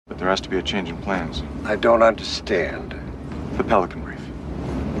There has to be a change in plans. I don't understand. The Pelican Brief.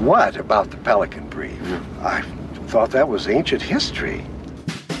 What about the Pelican Brief? I thought that was ancient history.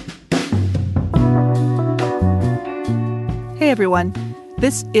 Hey everyone.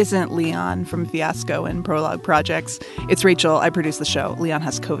 This isn't Leon from Fiasco and Prologue Projects. It's Rachel. I produce the show. Leon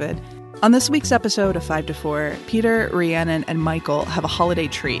has COVID. On this week's episode of 5 to 4, Peter, Rhiannon, and Michael have a holiday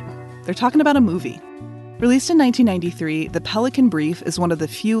treat. They're talking about a movie. Released in 1993, The Pelican Brief is one of the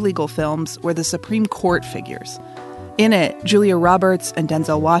few legal films where the Supreme Court figures. In it, Julia Roberts and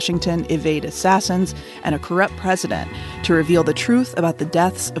Denzel Washington evade assassins and a corrupt president to reveal the truth about the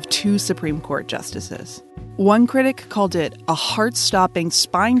deaths of two Supreme Court justices. One critic called it a heart-stopping,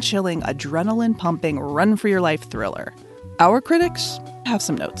 spine-chilling, adrenaline-pumping, run-for-your-life thriller. Our critics have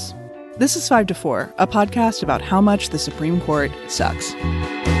some notes. This is 5 to 4, a podcast about how much the Supreme Court sucks.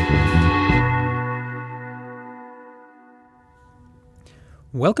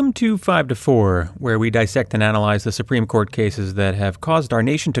 Welcome to 5 to 4, where we dissect and analyze the Supreme Court cases that have caused our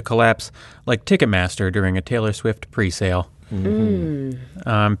nation to collapse like Ticketmaster during a Taylor Swift presale.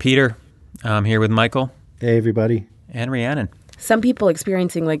 I'm Peter. I'm here with Michael. Hey, everybody. And Rhiannon. Some people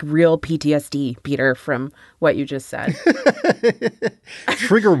experiencing like real PTSD, Peter, from what you just said.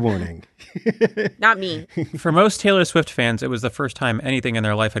 Trigger warning. Not me. For most Taylor Swift fans, it was the first time anything in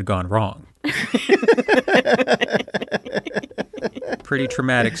their life had gone wrong. Pretty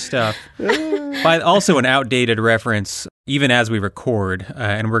traumatic stuff. But also an outdated reference, even as we record,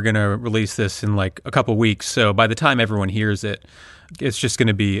 and we're going to release this in like a couple weeks. So by the time everyone hears it, it's just going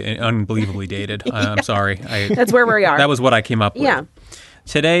to be unbelievably dated. I'm sorry. That's where we are. That was what I came up with. Yeah.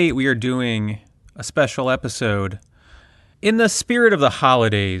 Today we are doing a special episode. In the spirit of the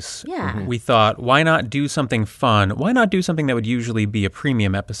holidays, we thought, why not do something fun? Why not do something that would usually be a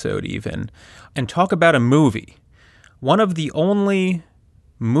premium episode even, and talk about a movie? One of the only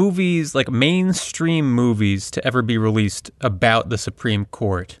movies, like mainstream movies, to ever be released about the Supreme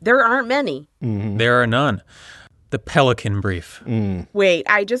Court. There aren't many. Mm-hmm. There are none. The Pelican Brief. Wait,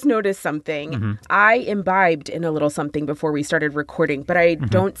 I just noticed something. I imbibed in a little something before we started recording, but I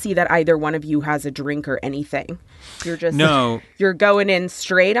don't see that either one of you has a drink or anything. You're just you're going in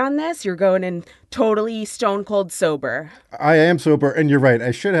straight on this. You're going in totally stone cold sober. I am sober, and you're right.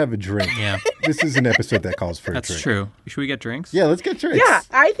 I should have a drink. Yeah. This is an episode that calls for a drink. That's true. Should we get drinks? Yeah, let's get drinks. Yeah,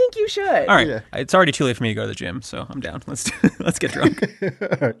 I think you should. All right. Yeah. It's already too late for me to go to the gym, so I'm down. Let's get drunk.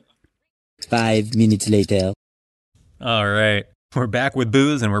 5 minutes later. All right. We're back with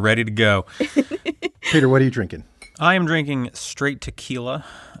booze and we're ready to go. Peter, what are you drinking? I am drinking straight tequila.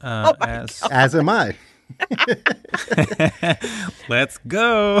 As am I. Let's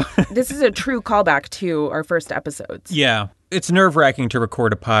go. This is a true callback to our first episodes. Yeah. It's nerve-wracking to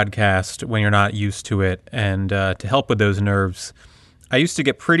record a podcast when you're not used to it. And to help with those nerves, I used to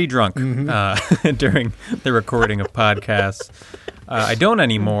get pretty drunk during the recording of podcasts. I don't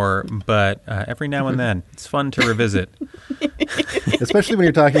anymore, but every now and then, it's fun to revisit. Especially when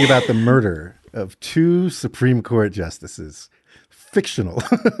you're talking about the murder of two Supreme Court justices. Fictional,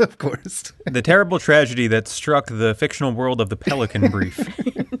 of course. The terrible tragedy that struck the fictional world of the Pelican Brief.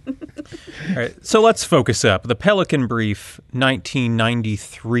 All right, so let's focus up. The Pelican Brief,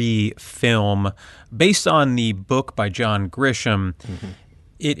 1993 film, based on the book by John Grisham.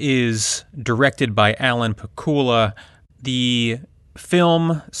 It is directed by Alan Pakula. The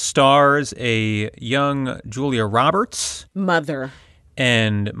film stars a young Julia Roberts. Mother.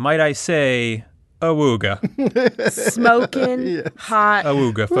 And might I say, awooga. Smoking, hot.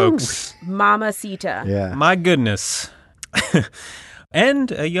 Awooga, folks. Mamacita. Yeah. My goodness.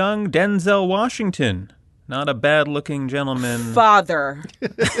 And a young Denzel Washington. Not a bad-looking gentleman. Father.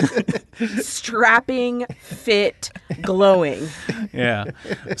 Strapping, fit, glowing. Yeah.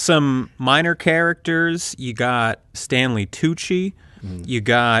 Some minor characters. You got Stanley Tucci. You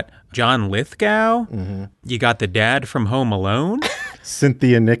got John Lithgow. You got the dad from Home Alone.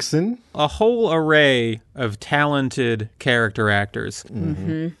 Cynthia Nixon. A whole array of talented character actors.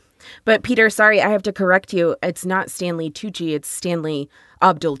 But Peter, sorry, I have to correct you. It's not Stanley Tucci. It's Stanley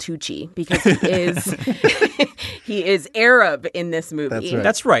Abdul Tucci, because he is Arab in this movie. That's right.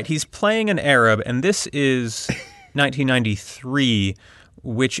 That's right. He's playing an Arab, and this is 1993,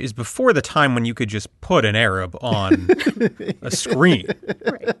 which is before the time when you could just put an Arab on a screen.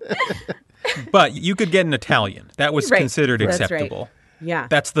 Right. But you could get an Italian. That was considered acceptable. Right. Yeah.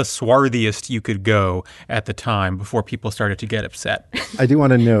 That's the swarthiest you could go at the time before people started to get upset. I do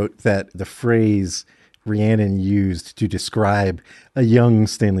want to note that the phrase Rhiannon used to describe a young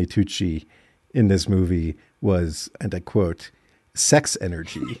Stanley Tucci in this movie was, and I quote, sex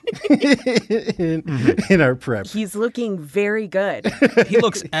energy in our prep. He's looking very good. He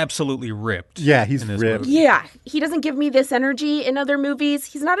looks absolutely ripped. Yeah, he's in this ripped. movie. Yeah, he doesn't give me this energy in other movies.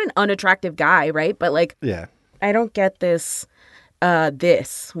 He's not an unattractive guy, right? But like, Yeah. I don't get this,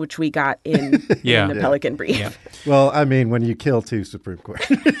 which we got in the Pelican Brief. Yeah. Well, I mean, when you kill 2 Supreme Court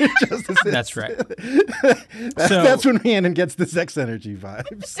justices, That's right. that's when Rhiannon gets the sex energy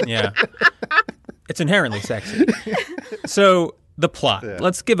vibes. Yeah. It's inherently sexy. So, the plot. Yeah.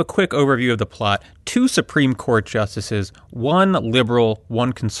 Let's give a quick overview of the plot. 2 Supreme Court justices, one liberal,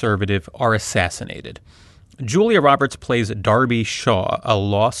 one conservative, are assassinated. Julia Roberts plays Darby Shaw, a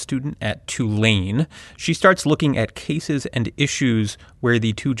law student at Tulane. She starts looking at cases and issues where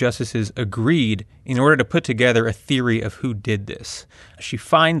the 2 justices agreed in order to put together a theory of who did this. She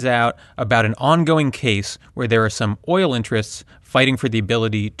finds out about an ongoing case where there are some oil interests fighting for the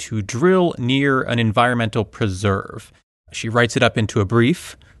ability to drill near an environmental preserve. She writes it up into a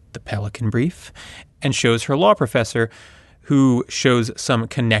brief, the Pelican Brief, and shows her law professor, who shows some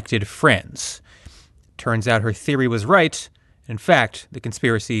connected friends. Turns out her theory was right. In fact, the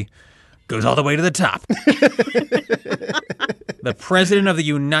conspiracy goes all the way to the top. The President of the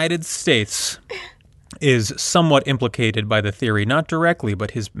United States is somewhat implicated by the theory, not directly,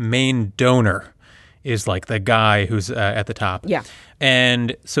 but his main donor is like the guy who's at the top. Yeah.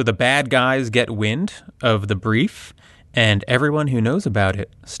 And so the bad guys get wind of the brief, and everyone who knows about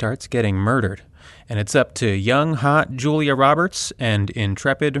it starts getting murdered. And it's up to young, hot Julia Roberts and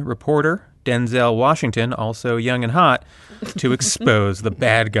intrepid reporter Denzel Washington, also young and hot, to expose the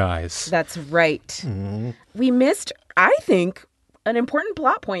bad guys. That's right. Mm-hmm. We missed, I think, an important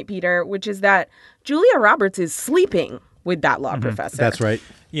plot point, Peter, which is that Julia Roberts is sleeping with that law professor. That's right.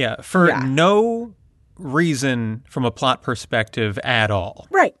 Yeah, for no reason from a plot perspective at all.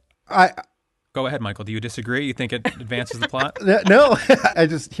 Right. Go ahead, Michael. Do you disagree? You think it advances the plot? No, I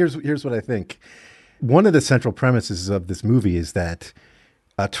just here's what I think. One of the central premises of this movie is that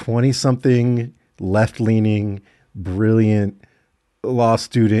a 20-something, left-leaning, brilliant law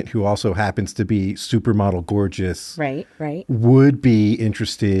student who also happens to be supermodel gorgeous Right. would be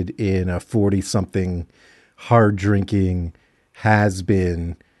interested in a 40-something, hard-drinking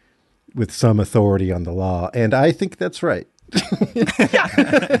has-been with some authority on the law. And I think that's right.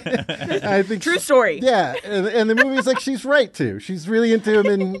 I think True story. Yeah, and the movie's like, she's right too. She's really into him,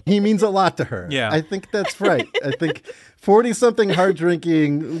 and he means a lot to her. Yeah. I think that's right. I think 40-something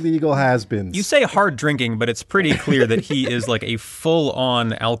hard-drinking legal has-beens. You say hard drinking, but it's pretty clear that he is like a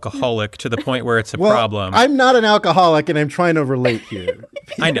full-on alcoholic to the point where it's a problem. I'm not an alcoholic, and I'm trying to relate here.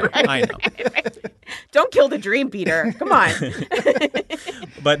 I know. Don't kill the dream, Peter. Come on.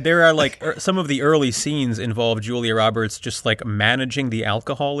 But there are like some of the early scenes involve Julia Roberts just like managing the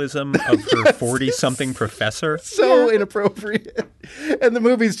alcoholism of her 40-something professor. So inappropriate. And the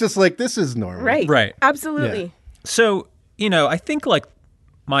movie's just like, this is normal. Right. Absolutely. Yeah. So, I think like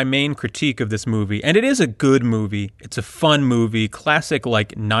my main critique of this movie, and it is a good movie, it's a fun movie, classic like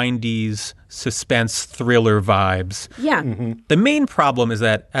 90s suspense thriller vibes. Yeah. The main problem is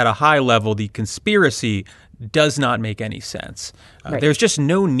that at a high level, the conspiracy does not make any sense. Right. There's just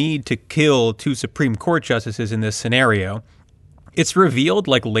no need to kill 2 Supreme Court justices in this scenario. It's revealed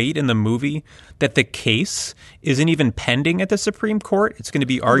like late in the movie that the case isn't even pending at the Supreme Court. It's going to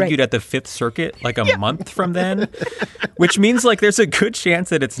be argued at the Fifth Circuit like a month from then, which means like there's a good chance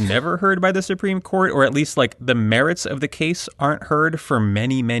that it's never heard by the Supreme Court, or at least like the merits of the case aren't heard for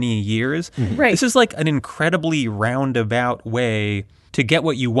many, many years. Right. This is like an incredibly roundabout way to get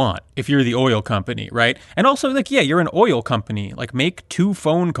what you want if you're the oil company, right? And also, like, yeah, you're an oil company. Like, make 2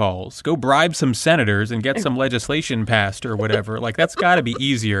 phone calls. Go bribe some senators and get some legislation passed or whatever. Like, that's got to be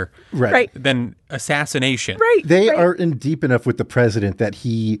easier Right. than assassination. Right. They are in deep enough with the president that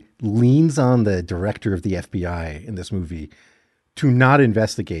he leans on the director of the FBI in this movie to not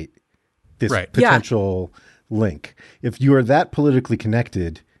investigate this Right. potential link. If you are that politically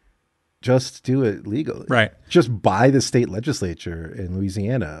connected, just do it legally. Right. Just buy the state legislature in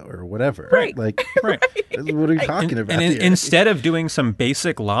Louisiana or whatever. Right. Like, Right. what are you talking about And here? instead of doing some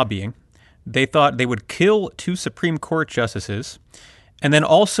basic lobbying, they thought they would kill 2 Supreme Court justices. And then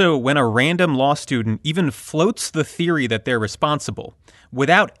also, when a random law student even floats the theory that they're responsible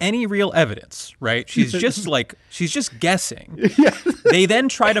without any real evidence, right? She's just guessing. They then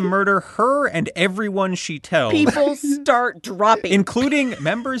try to murder her and everyone she tells, People start dropping. including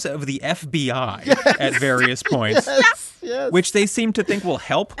members of the FBI at various points, Yes. which they seem to think will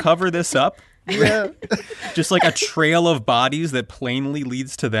help cover this up. Yeah. Just like a trail of bodies that plainly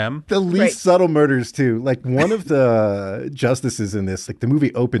leads to them. The least Right. subtle murders too. Like one of the justices in this, like the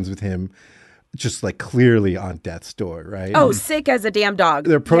movie opens with him just like clearly on death's door, right? Oh, sick as a damn dog.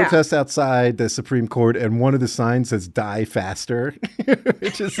 There are protests outside the Supreme Court, and one of the signs says "Die faster,"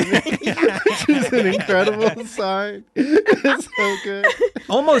 which is an incredible sign. It's so good.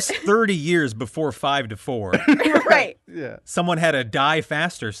 Almost 30 years before 5 to 4. Right. Yeah. Someone had a die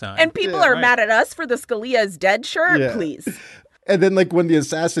faster sign. And people are mad at us for the Scalia is dead shirt? Yeah. Please. And then, like, when the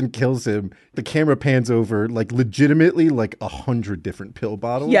assassin kills him, the camera pans over, like, legitimately, like, 100 different pill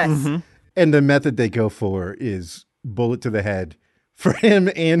bottles. Yes. And the method they go for is bullet to the head for him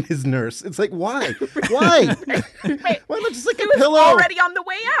and his nurse. It's like, why? Why? Right. Why not just like He a was pillow? already on the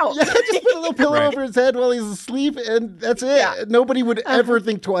way out. Yeah, just put a little pillow Right. over his head while he's asleep, and that's it. Yeah. Nobody would ever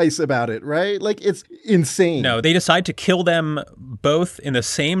think twice about it, right? Like, it's insane. No, they decide to kill them both in the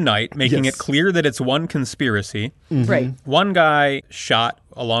same night, making Yes. it clear that it's one conspiracy. Right. One guy shot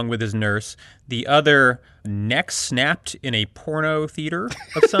along with his nurse. The other neck snapped in a porno theater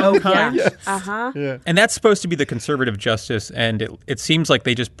of some kind. Yeah. Uh-huh. Yeah. And that's supposed to be the conservative justice, and it seems like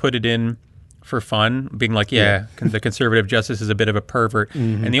they just put it in for fun, being like, the conservative justice is a bit of a pervert.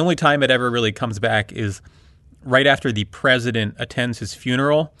 And the only time it ever really comes back is right after the president attends his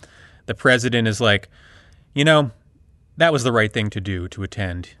funeral. The president is like, you know, that was the right thing to do, to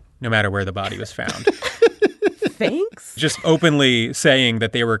attend, no matter where the body was found. Thanks. Just openly saying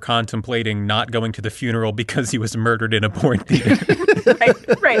that they were contemplating not going to the funeral because he was murdered in a porn theater.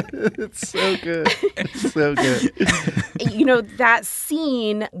 Right. It's so good. It's so good. You know, that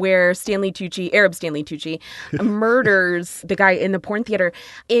scene where Arab Stanley Tucci, murders the guy in the porn theater,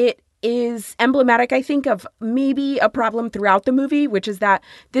 it is emblematic, I think, of maybe a problem throughout the movie, which is that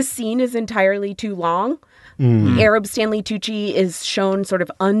this scene is entirely too long. Arab Stanley Tucci is shown sort of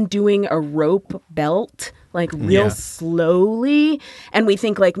undoing a rope belt, like real slowly. And we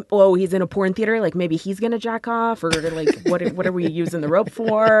think like, oh, he's in a porn theater. Like maybe he's going to jack off, or like, what are we using the rope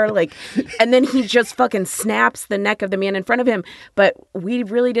for? Like, and then he just fucking snaps the neck of the man in front of him. But we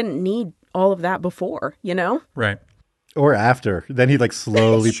really didn't need all of that before, you know? Right. Or after. Then he like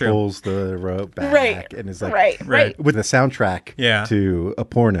slowly It's true. pulls the rope back. Right. And is like, Right. with the soundtrack Yeah. to a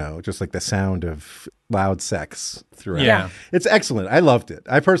porno, just like the sound of loud sex throughout. Yeah. It's excellent. I loved it.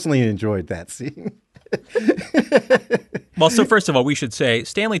 I personally enjoyed that scene. Well, so first of all, we should say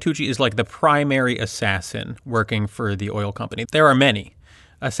Stanley Tucci is like the primary assassin working for the oil company. There are many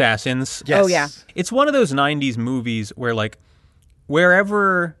assassins. Yes. Oh, yeah. It's one of those 90s movies where, like,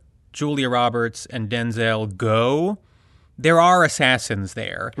 wherever Julia Roberts and Denzel go, there are assassins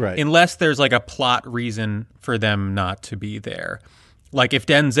there. Right. Unless there's, like, a plot reason for them not to be there. Like, if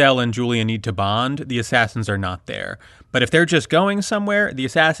Denzel and Julia need to bond, the assassins are not there. But if they're just going somewhere, the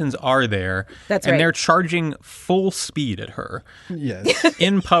assassins are there. That's and right. they're charging full speed at her. Yes.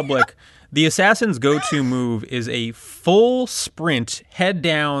 In public, the assassin's go-to move is a full sprint, head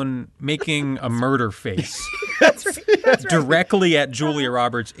down, making a murder face That's right. directly at Julia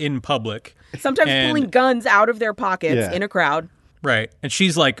Roberts in public. Sometimes And- pulling guns out of their pockets Yeah. in a crowd. Right. And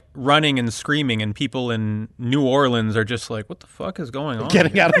she's like running and screaming, and people in New Orleans are just like, what the fuck is going on?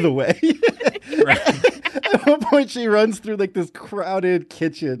 Getting out of the way. Right. At one point, she runs through like this crowded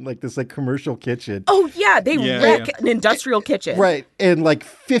kitchen, like this like commercial kitchen. Oh, yeah. They Yeah, wreck yeah. an industrial kitchen. Right. And like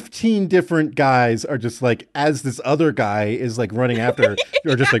 15 different guys are just like, as this other guy is like running after her,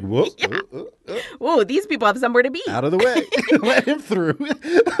 you're just like, whoa, Whoa, these people have somewhere to be. out of the way. Let him through.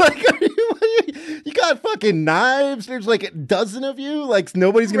 Like, you got fucking knives. There's like a dozen of you. Like,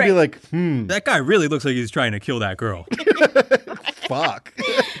 nobody's going to be Right. like, That guy really looks like he's trying to kill that girl. fuck.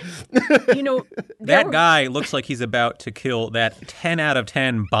 You know, That guy looks like he's about to kill that 10 out of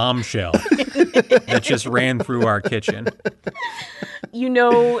 10 bombshell that just ran through our kitchen. you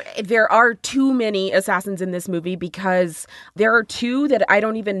know, there are too many assassins in this movie because there are two that I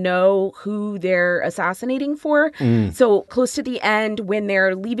don't even know who they're assassinating for. So close to the end, when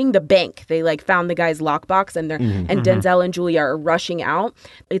they're leaving the bank, they like found the guy's lockbox and Denzel and Julia are rushing out.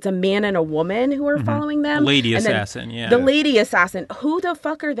 It's a man and a woman who are following them. Lady And then assassin, yeah. The lady assassin. Who the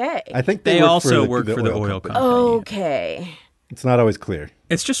fuck are they? I think They work also for work for the oil company. Okay. It's not always clear.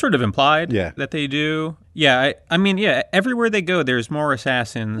 It's just sort of implied Yeah. that they do. Yeah, I mean, yeah, everywhere they go, there's more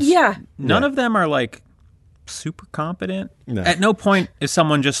assassins. Yeah. None Yeah. of them are like super competent. No. At no point is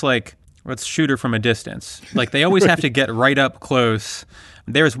someone just like, let's shoot her from a distance. Like they always have to get right up close.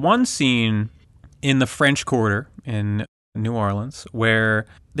 There's one scene in the French Quarter in New Orleans where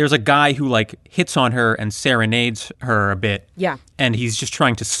there's a guy who like hits on her and serenades her a bit. Yeah. And he's just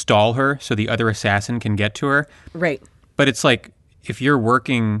trying to stall her so the other assassin can get to her. Right. But it's like, if you're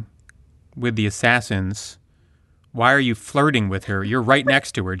working with the assassins, Why are you flirting with her? You're right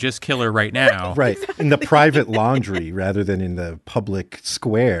next to her. Just kill her right now. Right. In the private laundry rather than in the public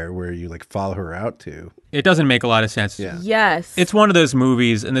square where you like follow her out to. It doesn't make a lot of sense. Yeah. Yes. It's one of those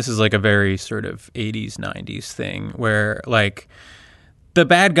movies, and this is like a very sort of 80s, 90s thing where like the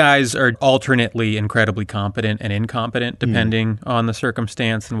bad guys are alternately incredibly competent and incompetent depending on the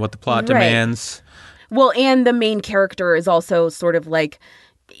circumstance and what the plot demands. Well, and the main character is also sort of like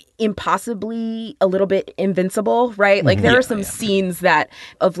impossibly a little bit invincible, right? Like there are some scenes that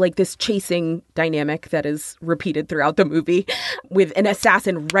of like this chasing dynamic that is repeated throughout the movie with an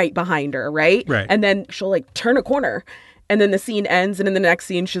assassin right behind her, right? Right. And then she'll like turn a corner and then the scene ends and in the next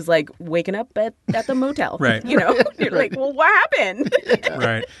scene she's like waking up at the motel. Right. You know? You're like, well, what happened?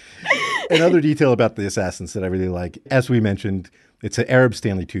 Right. Another detail about the assassins that I really like, as we mentioned, it's an Arab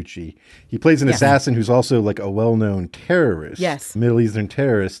Stanley Tucci. He plays an assassin who's also like a well-known terrorist. Yes. Middle Eastern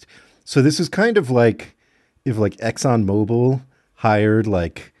terrorist. So this is kind of like if like ExxonMobil hired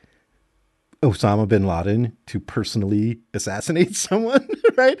like Osama bin Laden to personally assassinate someone,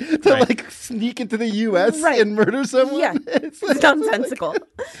 right? To like sneak into the U.S. and murder someone. Yeah. It's like, nonsensical.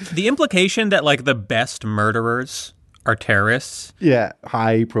 The implication that like the best murderers are terrorists. Yeah,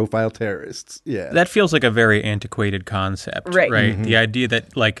 high-profile terrorists. Yeah. That feels like a very antiquated concept, right? Right. The idea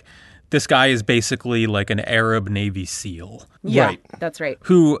that like this guy is basically like an Arab Navy SEAL. Yeah, Right. that's right.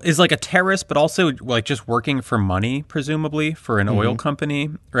 Who is like a terrorist, but also like just working for money, presumably for an oil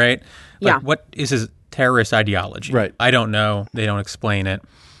company, right? Like, Yeah. what is his terrorist ideology? Right. I don't know. They don't explain it.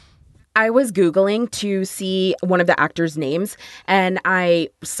 I was Googling to see one of the actors' names, and I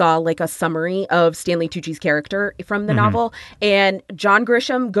saw like a summary of Stanley Tucci's character from the novel. And John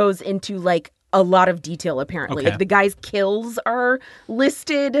Grisham goes into like a lot of detail, apparently. Okay. Like the guy's kills are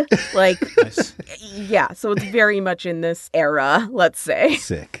listed. Like, yeah, so it's very much in this era, let's say.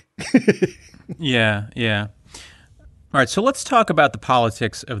 Sick. Yeah, yeah. All right, so let's talk about the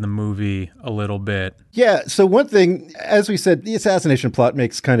politics of the movie a little bit. Yeah. So one thing, as we said, the assassination plot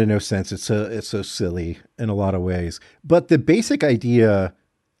makes kind of no sense. It's so silly in a lot of ways. But the basic idea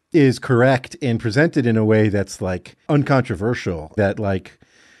is correct and presented in a way that's like uncontroversial. That like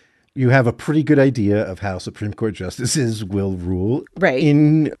you have a pretty good idea of how Supreme Court justices will rule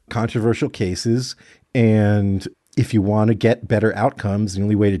in controversial cases, and if you want to get better outcomes, the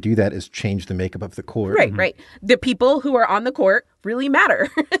only way to do that is change the makeup of the court. Right. The people who are on the court really matter.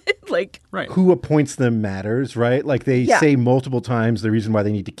 Like, Right. Who appoints them matters, right? Like they say multiple times the reason why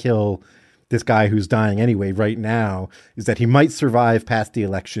they need to kill this guy who's dying anyway right now is that he might survive past the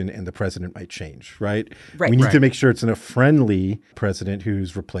election and the president might change, right? We need to make sure it's a friendly president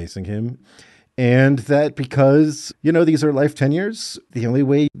who's replacing him. And that because, you know, these are life tenures, the only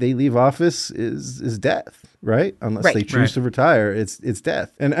way they leave office is death, right? Unless they choose to retire, it's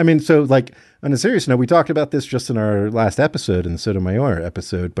death. And I mean, so like on a serious note, we talked about this just in our last episode, in the Sotomayor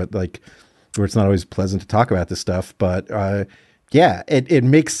episode, but like where it's not always pleasant to talk about this stuff. But yeah, it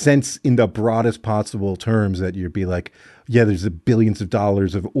makes sense in the broadest possible terms that you'd be like, yeah, there's billions of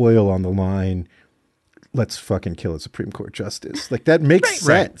dollars of oil on the line. Let's fucking kill a Supreme Court justice. Like that makes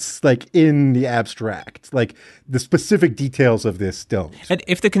sense, like in the abstract. Like the specific details of this don't. And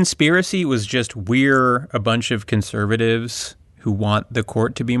if the conspiracy was just we're a bunch of conservatives who want the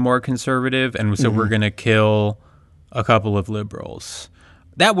court to be more conservative, and so we're going to kill a couple of liberals,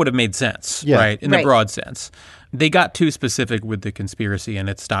 that would have made sense, right? In the broad sense. They got too specific with the conspiracy, and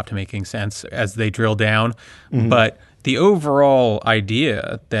it stopped making sense as they drill down. But the overall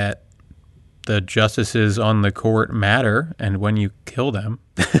idea that the justices on the court matter, and when you kill them,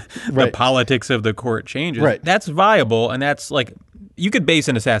 the politics of the court changes. That's viable, and that's like you could base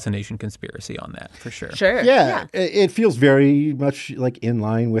an assassination conspiracy on that for sure. Yeah. It feels very much like in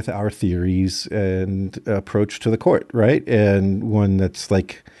line with our theories and approach to the court, right? And one that's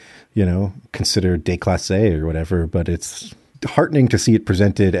like, you know, considered déclassé or whatever, but it's heartening to see it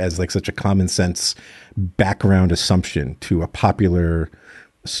presented as like such a common sense background assumption to a popular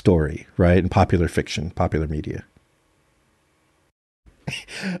story, right? And popular fiction, popular media.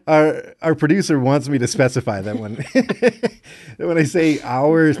 Our producer wants me to specify that when I say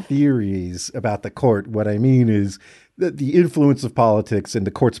our theories about the court, what I mean is that the influence of politics and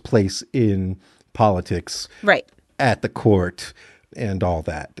the court's place in politics at the court and all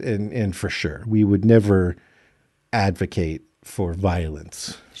that. And for sure, we would never advocate for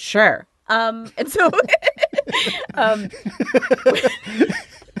violence. And so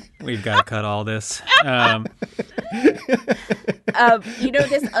We've got to cut all this.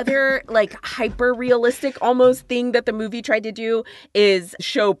 This other like hyper realistic almost thing that the movie tried to do is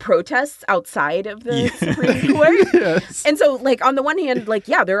show protests outside of the Supreme Court. Yes. And so like on the one hand, like,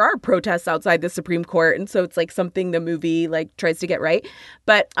 yeah, there are protests outside the Supreme Court. And so it's like something the movie like tries to get right.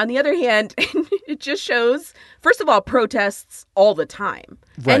 But on the other hand, it just shows, first of all, protests all the time.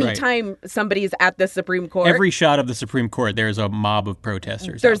 Right. Anytime somebody's at the Supreme Court. Every shot of the Supreme Court, there's a mob of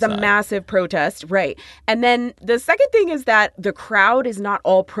protesters. There's outside. a massive protest, right. And then the second thing is that the crowd is not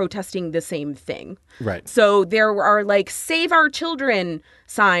all protesting the same thing. Right. So there are like Save Our Children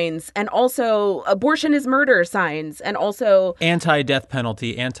signs and also abortion is murder signs and also anti-death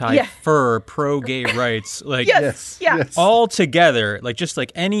penalty, anti-fur, pro-gay rights, like yes. all together, like just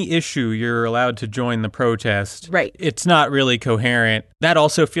like any issue you're allowed to join the protest. Right. It's not really coherent. That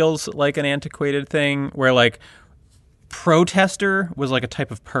also feels like an antiquated thing where like protester was like a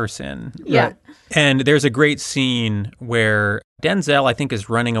type of person. Yeah. Right. And there's a great scene where Denzel, I think, is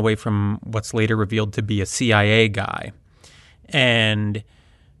running away from what's later revealed to be a CIA guy. And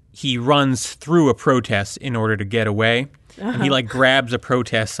he runs through a protest in order to get away. And he like grabs a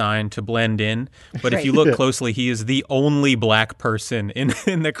protest sign to blend in. But if you look closely, he is the only black person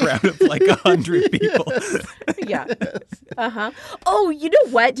in the crowd of like 100 people. Yeah. Oh, you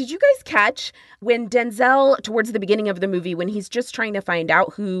know what? Did you guys catch when Denzel, towards the beginning of the movie, when he's just trying to find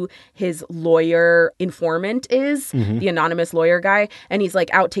out who his lawyer informant is, the anonymous lawyer guy, and he's like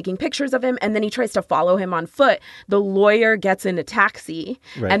out taking pictures of him, and then he tries to follow him on foot. The lawyer gets in a taxi,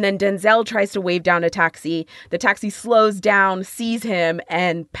 and then Denzel tries to wave down a taxi. The taxi slows down, sees him,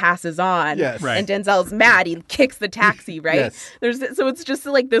 and passes on. Yes. Right. And Denzel's mad. He kicks the taxi, right? Yes. So it's just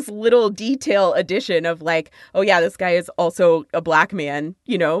like this little detail addition of like, oh yeah, this guy is also a black man,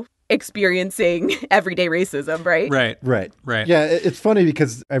 you know, experiencing everyday racism, right? Right. Yeah, it's funny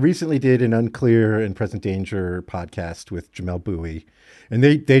because I recently did an Unclear and Present Danger podcast with Jamel Bowie, and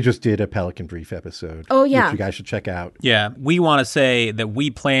they just did a Pelican Brief episode. Oh, yeah. Which you guys should check out. Yeah. We want to say that we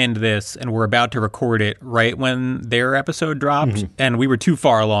planned this and we're about to record it right when their episode dropped. And we were too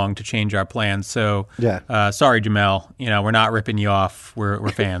far along to change our plans. So sorry, Jamel. You know, we're not ripping you off. We're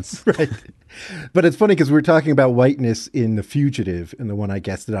fans. Right. But it's funny because we were talking about whiteness in The Fugitive, and the one I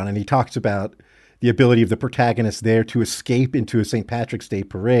guessed it on, and he talks about the ability of the protagonist there to escape into a St. Patrick's Day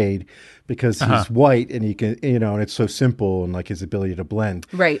parade because he's white and he can, you know, and it's so simple and like his ability to blend.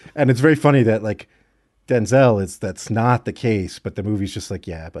 Right. And it's very funny that like Denzel that's not the case, but the movie's just like,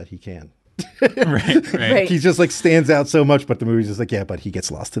 yeah, but he can. Right. He just like stands out so much, but the movie's just like, yeah, but he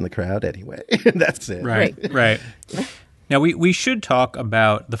gets lost in the crowd anyway. And that's it. Right. Now, we should talk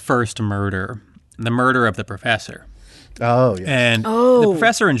about the first murder, the murder of the professor. Oh, yeah. And the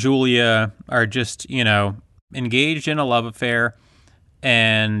professor and Julia are just, you know, engaged in a love affair.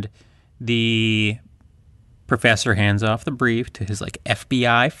 And the professor hands off the brief to his, like,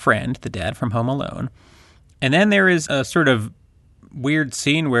 FBI friend, the dad from Home Alone. And then there is a sort of weird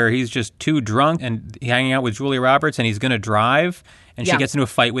scene where he's just too drunk and hanging out with Julia Roberts and he's going to drive. And she gets into a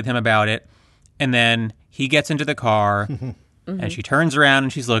fight with him about it. And then he gets into the car and she turns around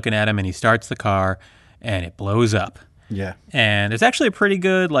and she's looking at him and he starts the car and it blows up. Yeah. And it's actually a pretty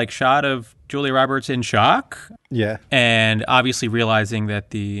good like shot of Julia Roberts in shock. Yeah. And obviously realizing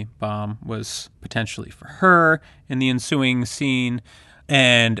that the bomb was potentially for her in the ensuing scene.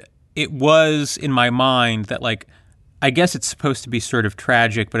 And it was in my mind that like, I guess it's supposed to be sort of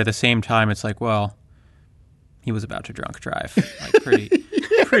tragic, but at the same time it's like, well, he was about to drunk drive, like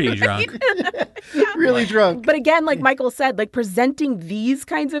pretty drunk. Really drunk. But again, like Michael said, like presenting these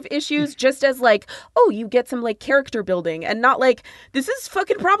kinds of issues just as like, oh, you get some like character building and not like, this is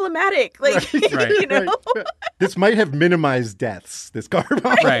fucking problematic. Like, you know? Right. This might have minimized deaths, this car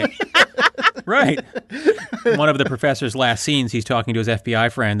bomb. Right. One of the professor's last scenes, he's talking to his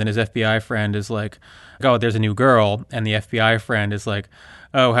FBI friend and his FBI friend is like, oh, there's a new girl. And the FBI friend is like,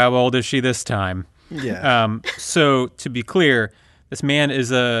 oh, how old is she this time? Yeah. So to be clear, this man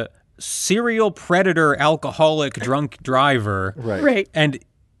is a serial predator, alcoholic, drunk driver. Right. And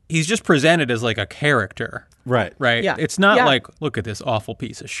he's just presented as like a character. Right. Yeah. It's not like, look at this awful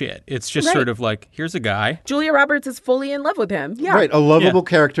piece of shit. It's just sort of like, here's a guy. Julia Roberts is fully in love with him. Yeah. Right. A lovable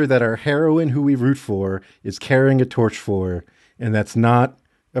character that our heroine who we root for is carrying a torch for, and that's not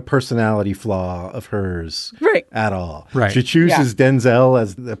a personality flaw of hers at all. Right. She chooses Denzel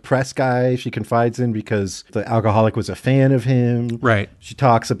as the press guy she confides in because the alcoholic was a fan of him. Right. She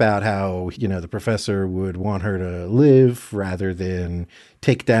talks about how, you know, the professor would want her to live rather than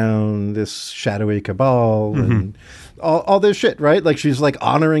take down this shadowy cabal and all this shit, right? Like she's like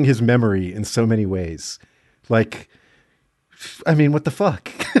honoring his memory in so many ways. Like I mean, what the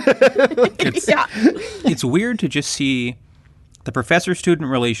fuck? It's weird to just see the professor-student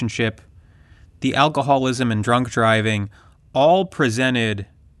relationship, the alcoholism and drunk driving, all presented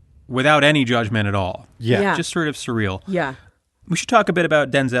without any judgment at all. Yeah. Just sort of surreal. Yeah. We should talk a bit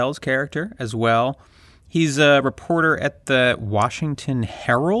about Denzel's character as well. He's a reporter at the Washington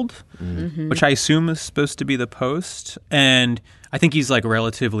Herald, which I assume is supposed to be the Post. And I think he's like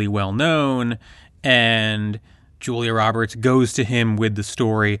relatively well known. And Julia Roberts goes to him with the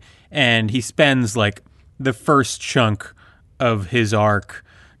story. And he spends like the first chunk of his arc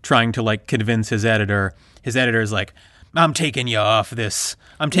trying to like convince his editor. His editor is like, I'm taking you off this.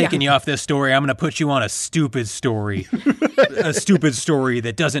 I'm taking you off this story. I'm going to put you on a stupid story, a stupid story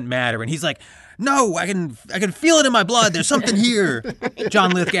that doesn't matter. And he's like, no, I can feel it in my blood. There's something here.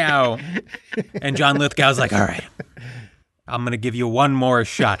 John Lithgow. And John Lithgow's like, all right, I'm going to give you one more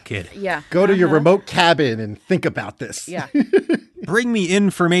shot, kid. Yeah. Go to your remote cabin and think about this. Yeah. Bring me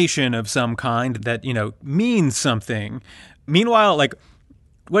information of some kind that, you know, means something. Meanwhile, like,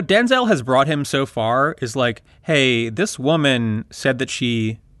 what Denzel has brought him so far is like, hey, this woman said that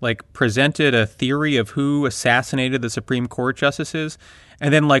she like presented a theory of who assassinated the Supreme Court justices,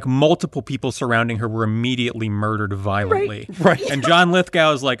 and then like multiple people surrounding her were immediately murdered violently. Right. And John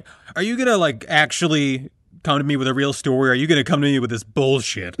Lithgow is like, are you gonna like actually come to me with a real story? Or are you gonna come to me with this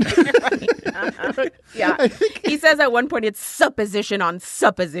bullshit? Yeah. He says at one point it's supposition on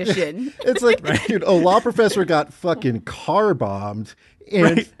supposition. It's like, dude, a law professor got fucking car bombed,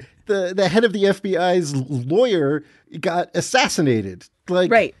 and the head of the FBI's lawyer got assassinated. Like,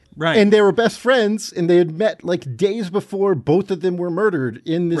 Right. And they were best friends, and they had met like days before both of them were murdered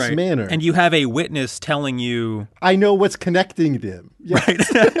in this manner. And you have a witness telling you, I know what's connecting them. Yeah.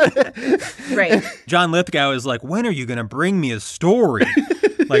 Right. John Lithgow is like, when are you going to bring me a story?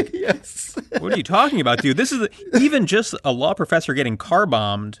 Like, Yes. what are you talking about, dude? This is even just a law professor getting car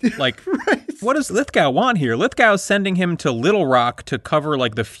bombed. Like, what does Lithgow want here? Lithgow's sending him to Little Rock to cover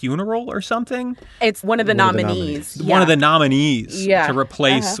like the funeral or something. It's one of the nominees. Yeah. One of the nominees Yeah. to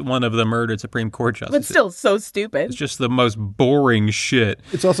replace one of the murdered Supreme Court justices. But still so stupid. It's just the most boring shit.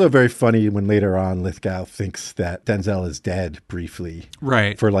 It's also very funny when later on Lithgow thinks that Denzel is dead briefly.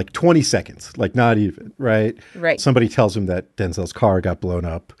 Right. For like 20 seconds, like not even, right? Right. Somebody tells him that Denzel's car got blown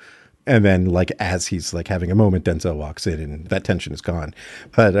up. And then, like, as he's, like, having a moment, Denzel walks in and that tension is gone.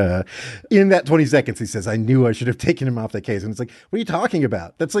 But in that 20 seconds, he says, I knew I should have taken him off the case. And it's like, what are you talking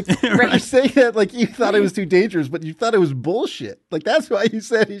about? That's like, you're saying that, like, you thought it was too dangerous, but you thought it was bullshit. Like, that's why you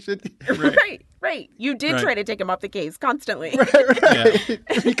said he should. Right. You did try to take him off the case constantly. Right.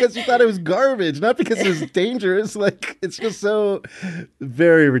 Because you thought it was garbage, not because it was dangerous. Like, it's just so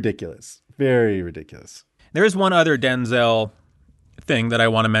very ridiculous. Very ridiculous. There is one other Denzel thing that I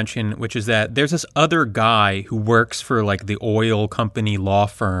want to mention, which is that there's this other guy who works for like the oil company law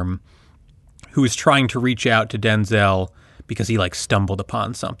firm who is trying to reach out to Denzel because he like stumbled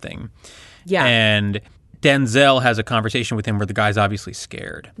upon something. Yeah. And Denzel has a conversation with him where the guy's obviously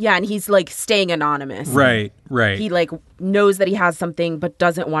scared. Yeah, and he's like staying anonymous. Right. He like knows that he has something but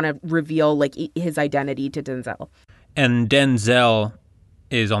doesn't want to reveal like his identity to Denzel. And Denzel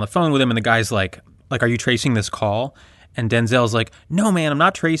is on the phone with him and the guy's like, are you tracing this call? And Denzel's like, no, man, I'm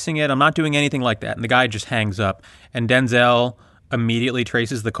not tracing it. I'm not doing anything like that. And the guy just hangs up. And Denzel immediately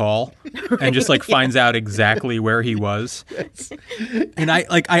traces the call and just like finds out exactly where he was. And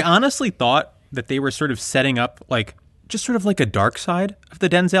I honestly thought that they were sort of setting up like just sort of like a dark side of the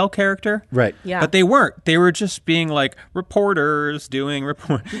Denzel character. Right. Yeah. But they weren't. They were just being like reporters doing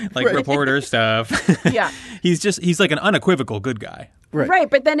reporter stuff. Yeah. He's like an unequivocal good guy. Right,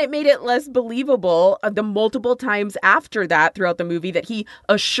 but then it made it less believable the multiple times after that throughout the movie that he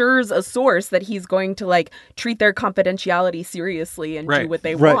assures a source that he's going to like treat their confidentiality seriously and do what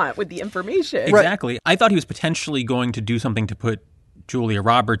they want with the information. Exactly. I thought he was potentially going to do something to put Julia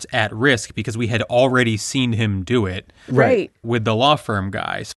Roberts at risk because we had already seen him do it with the law firm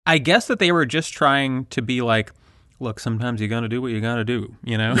guys. I guess that they were just trying to be like, look, sometimes you got to do what you got to do,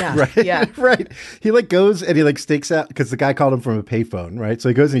 you know? Yeah. Right. Yeah. Right. He like goes and he like stakes out because the guy called him from a payphone, right? So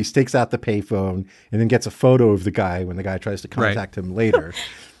he goes and he stakes out the payphone and then gets a photo of the guy when the guy tries to contact him later.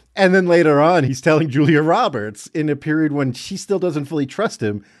 And then later on, he's telling Julia Roberts in a period when she still doesn't fully trust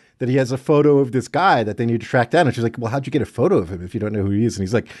him that he has a photo of this guy that they need to track down. And she's like, well, how'd you get a photo of him if you don't know who he is? And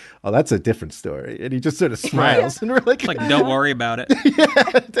he's like, oh, that's a different story. And he just sort of smiles. And we're like, don't worry about it.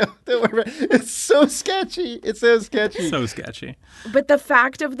 don't worry about it. It's so sketchy. It's so sketchy. So sketchy. But the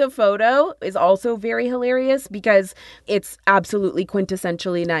fact of the photo is also very hilarious because it's absolutely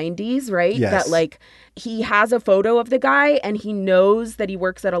quintessentially 90s, right? Yes. That like he has a photo of the guy and he knows that he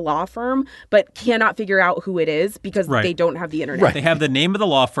works at a law firm, but cannot figure out who it is because they don't have the internet. Right. They have the name of the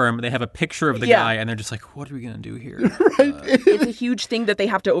law firm, they have a picture of the guy, and they're just like, what are we going to do here? It's a huge thing that they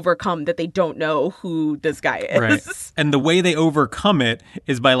have to overcome, that they don't know who this guy is. Right. And the way they overcome it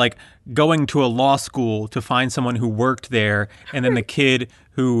is by like going to a law school to find someone who worked there, and then the kid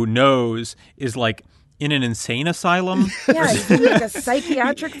who knows is like in an insane asylum. Yeah, he's in like a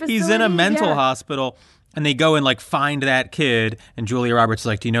psychiatric facility. He's in a mental hospital. And they go and like find that kid, and Julia Roberts is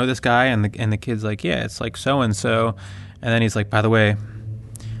like, do you know this guy? And the kid's like, yeah, it's like so and so. And then he's like, by the way,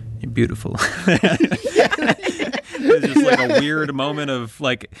 you're beautiful. It's just like a weird moment of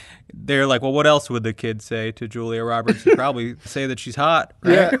like, they're like, well, what else would the kid say to Julia Roberts? He'd probably say that she's hot,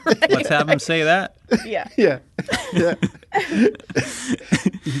 right? Yeah. Let's have him say that. Yeah. Yeah.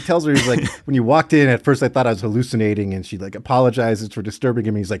 He tells her, he's like, when you walked in, at first I thought I was hallucinating, and she like apologizes for disturbing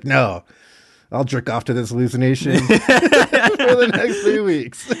him. He's like, no, I'll jerk off to this hallucination for the next 3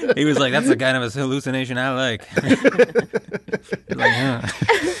 weeks. He was like, that's the kind of a hallucination I like. Like, huh.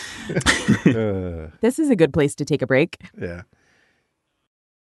 This is a good place to take a break. Yeah.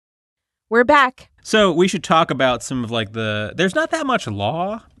 We're back. So we should talk about some of like there's not that much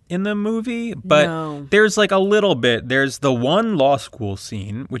law in the movie, but there's like a little bit. There's the one law school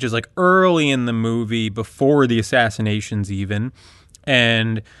scene, which is like early in the movie before the assassinations even.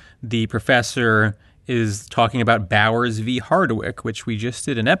 And the professor is talking about Bowers v. Hardwick, which we just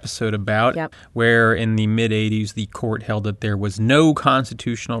did an episode about, where in the mid-'80s the court held that there was no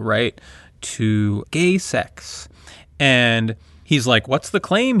constitutional right to gay sex. And he's like, what's the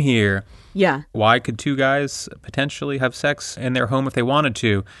claim here? Yeah. Why could two guys potentially have sex in their home if they wanted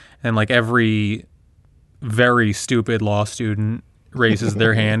to? And like every very stupid law student raises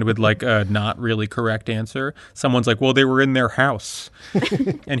their hand with like a not really correct answer. Someone's like, well, they were in their house.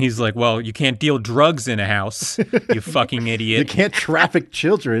 And he's like, well, you can't deal drugs in a house, you fucking idiot. You can't traffic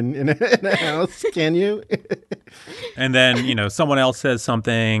children in a house, can you? And then, you know, someone else says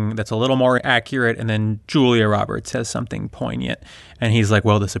something that's a little more accurate, and then Julia Roberts says something poignant. And he's like,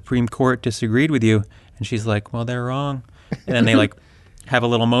 well, the Supreme Court disagreed with you. And she's like, well, they're wrong. And then they like have a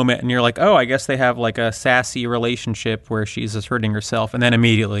little moment, and you're like, oh, I guess they have like a sassy relationship where she's asserting herself, and then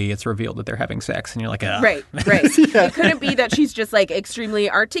immediately it's revealed that they're having sex, and you're like, ugh. Right. It couldn't be that she's just like extremely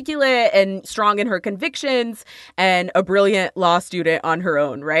articulate and strong in her convictions and a brilliant law student on her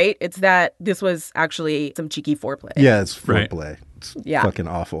own, right? It's that this was actually some cheeky foreplay. Yeah, it's foreplay. It's fucking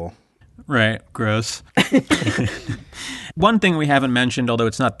awful. Right. Gross. One thing we haven't mentioned, although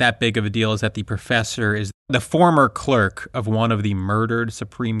it's not that big of a deal, is that the professor is the former clerk of one of the murdered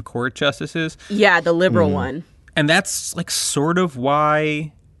Supreme Court justices. Yeah, the liberal one. And that's like sort of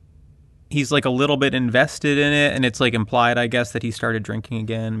why he's like a little bit invested in it. And it's like implied, I guess, that he started drinking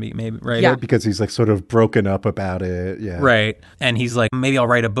again, maybe, right? Yeah, because he's like sort of broken up about it. Yeah. Right. And he's like, maybe I'll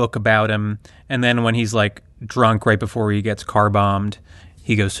write a book about him. And then when he's like drunk right before he gets car bombed,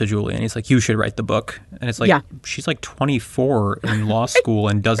 he goes to Julia and he's like, you should write the book. And it's like, she's like 24 in law school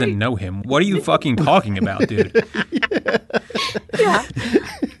and doesn't know him. What are you fucking talking about, dude? Yeah.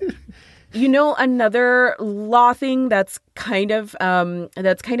 You know, another law thing that's kind of throughout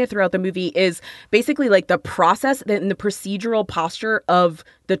the movie is basically like the process and the procedural posture of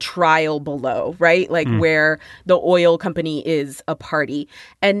the trial below, right? Like where the oil company is a party.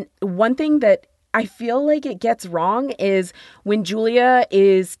 And one thing that I feel like it gets wrong is when Julia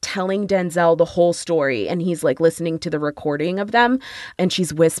is telling Denzel the whole story and he's like listening to the recording of them and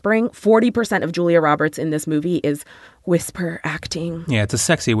she's whispering. 40% of Julia Roberts in this movie is whisper acting. Yeah, it's a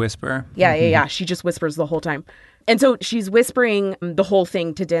sexy whisper. Yeah. She just whispers the whole time. And so she's whispering the whole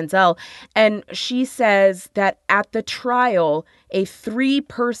thing to Denzel. And she says that at the trial, a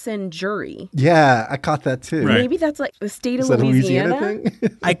 3-person jury. Yeah, I caught that too. Right. Maybe that's like the state of Is that a Louisiana.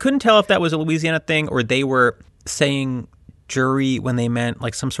 thing? I couldn't tell if that was a Louisiana thing or they were saying jury when they meant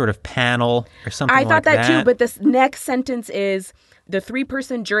like some sort of panel or something like that. I thought that too, but this next sentence is the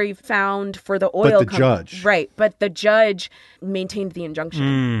 3-person jury found for the oil But the judge. Right, but the judge maintained the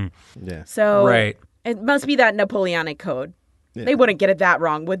injunction. Yeah. So Right. It must be that Napoleonic code. Yeah. They wouldn't get it that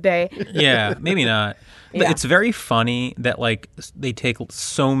wrong, would they? Yeah, maybe not. But it's very funny that like they take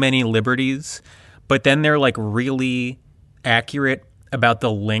so many liberties, but then they're like really accurate about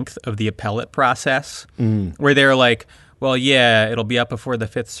the length of the appellate process, where they're like, well, yeah, it'll be up before the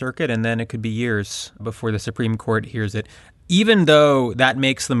Fifth Circuit, and then it could be years before the Supreme Court hears it. Even though that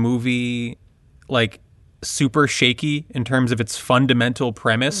makes the movie, like, super shaky in terms of its fundamental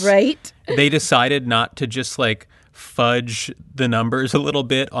premise. Right. They decided not to just, like, fudge the numbers a little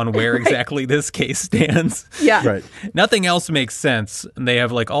bit on where exactly this case stands. Yeah. Right. Nothing else makes sense. And they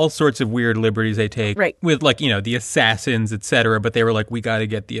have, like, all sorts of weird liberties they take with, like, the assassins, etc. But they were like, we got to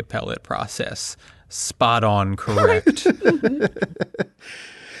get the appellate process spot on correct.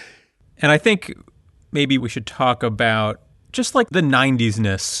 And I think maybe we should talk about just, like, the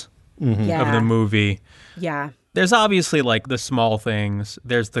 90s-ness of the movie. Yeah. There's obviously, like, the small things.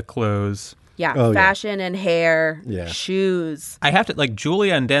 There's the clothes. Yeah. Oh, Fashion and hair, Yeah. shoes. I have to, like,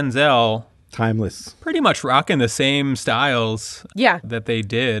 Julia and Denzel Timeless. pretty much rocking the same styles that they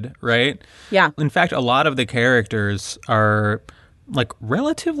did, right? Yeah. In fact, a lot of the characters are, like,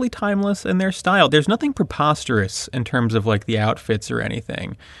 relatively timeless in their style. There's nothing preposterous in terms of, like, the outfits or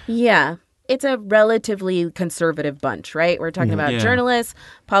anything. Yeah. It's a relatively conservative bunch, right? We're talking about journalists,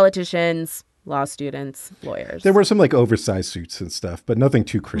 politicians, law students, lawyers. There were some like oversized suits and stuff, but nothing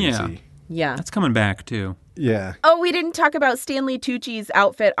too crazy. Yeah. That's coming back, too. Yeah. Oh, we didn't talk about Stanley Tucci's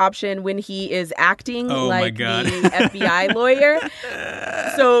outfit option when he is acting like the FBI lawyer.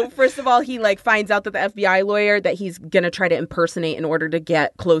 So first of all, he like finds out that the FBI lawyer that he's going to try to impersonate in order to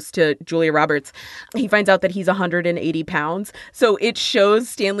get close to Julia Roberts, he finds out that he's 180 pounds. So it shows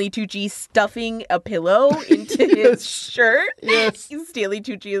Stanley Tucci stuffing a pillow into his shirt. Yes. Stanley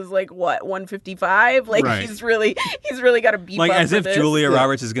Tucci is like, what, 155? Like he's really got to beef like up as for if this. Julia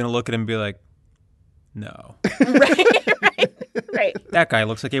Roberts is going to look at him and be like, no. Right. That guy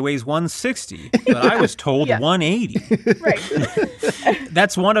looks like he weighs 160, but I was told 180. Right.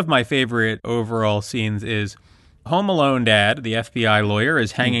 That's one of my favorite overall scenes is Home Alone dad, the FBI lawyer,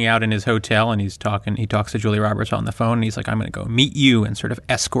 is hanging out in his hotel and he talks to Julia Roberts on the phone and he's like, I'm going to go meet you and sort of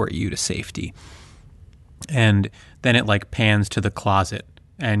escort you to safety. And then it like pans to the closet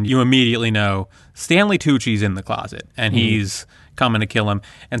and you immediately know Stanley Tucci's in the closet and he's coming to kill him.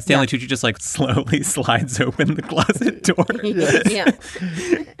 And Stanley Tucci just like slowly slides open the closet door. Yeah.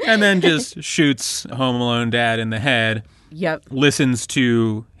 And then just shoots Home Alone dad in the head. Yep. Listens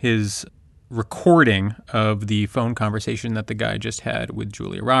to his recording of the phone conversation that the guy just had with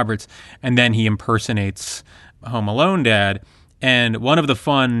Julia Roberts. And then he impersonates Home Alone dad. And one of the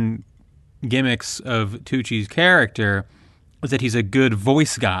fun gimmicks of Tucci's character is that he's a good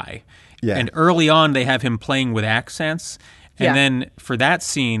voice guy. Yeah. And early on, they have him playing with accents. And then for that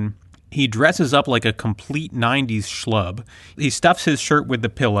scene, he dresses up like a complete 90s schlub. He stuffs his shirt with the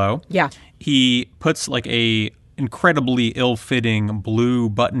pillow. Yeah. He puts like a incredibly ill-fitting blue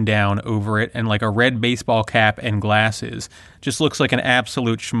button-down over it and like a red baseball cap and glasses. Just looks like an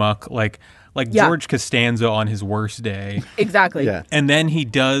absolute schmuck, like George Costanza on his worst day. Exactly. Yeah. And then he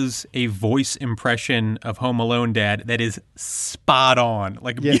does a voice impression of Home Alone dad that is spot on,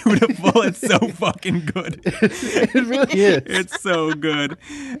 like beautiful. It's so fucking good. It really is. It's so good.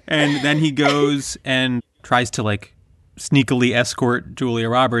 And then he goes and tries to like sneakily escort Julia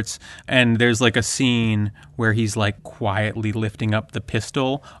Roberts. And there's like a scene where he's like quietly lifting up the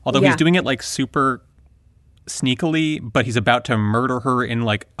pistol, although he's doing it like super sneakily, but he's about to murder her in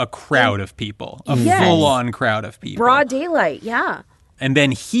like a crowd of people, a full-on crowd of people. Broad daylight, yeah. And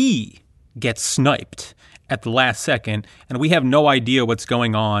then he gets sniped at the last second, and we have no idea what's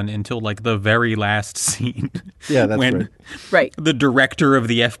going on until like the very last scene. Yeah, that's when Right. the director of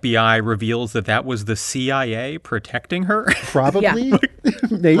the FBI reveals that was the CIA protecting her. Probably.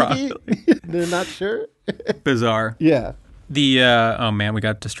 Maybe. Probably. They're not sure. Bizarre. Yeah. Oh man, we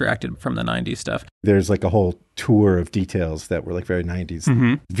got distracted from the 90s stuff. There's like a whole tour of details that were like very 90s.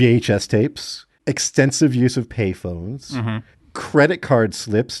 Mm-hmm. VHS tapes, extensive use of payphones, credit card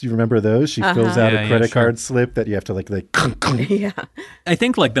slips. You remember those? She fills out a credit card slip that you have to like Yeah. I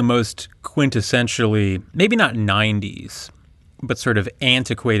think like the most quintessentially, maybe not 90s, but sort of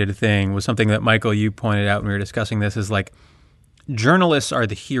antiquated thing was something that Michael, you pointed out when we were discussing this is like journalists are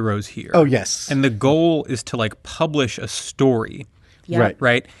the heroes here. Oh, yes. And the goal is to like publish a story. Yeah.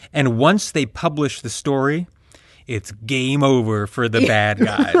 Right. And once they publish the story, it's game over for the bad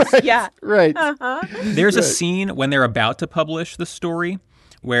guys. Yeah. Right. There's a scene when they're about to publish the story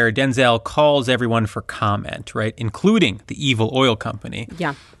where Denzel calls everyone for comment, right? Including the evil oil company.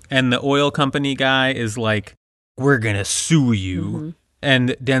 Yeah. And the oil company guy is like, we're going to sue you.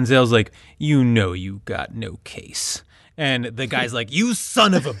 And Denzel's like, you got no case. And the guy's like, "You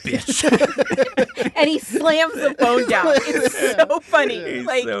son of a bitch." And he slams the phone down. It's so funny. He's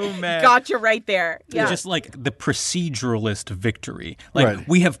like, so mad. Gotcha right there. Yeah. Just like the proceduralist victory. Like, Right.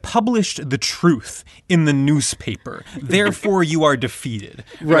 we have published the truth in the newspaper. Therefore, you are defeated.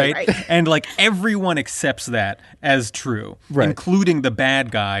 Right? Right. And like everyone accepts that as true, Right. including the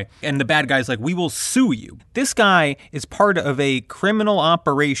bad guy. And the bad guy's like, "We will sue you." This guy is part of a criminal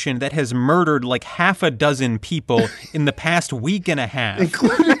operation that has murdered like half a dozen people in the past week and a half.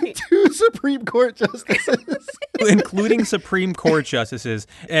 Including 2 Supreme Court justices. Including Supreme Court justices.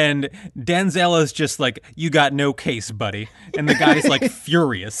 And Denzel is just like, "You got no case, buddy." And the guy's like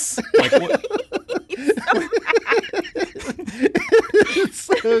furious. Like, what? It's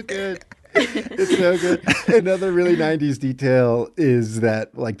so good. It's so good. Another really 90s detail is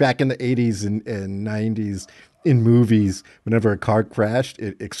that, like, back in the 80s and 90s, in movies, whenever a car crashed,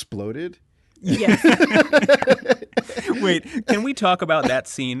 it exploded. Yes. Wait, can we talk about that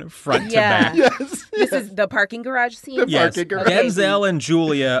scene front to Yeah. back? Yes. This is the parking garage scene. Yes, parking garage. Denzel and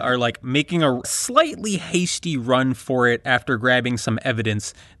Julia are like making a slightly hasty run for it after grabbing some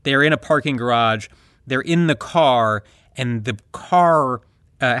evidence. They're in a parking garage. They're in the car, and the car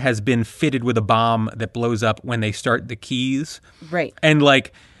has been fitted with a bomb that blows up when they start the keys. Right. And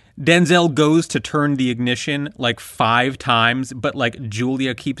like Denzel goes to turn the ignition like 5 times, but like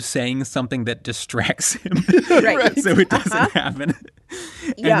Julia keeps saying something that distracts him. Right. So it doesn't happen.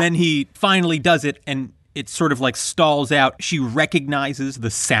 Yeah. And then he finally does it, and it sort of like stalls out. She recognizes the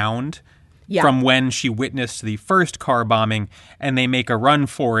sound Yeah. from when she witnessed the first car bombing, and they make a run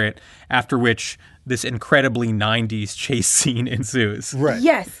for it, after which this incredibly 90s chase scene ensues. Right.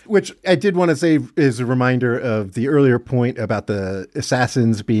 Yes. Which I did want to say is a reminder of the earlier point about the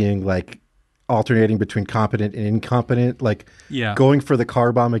assassins being like alternating between competent and incompetent, like Yeah. going for the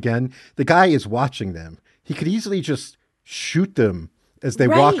car bomb again. The guy is watching them. He could easily just shoot them as they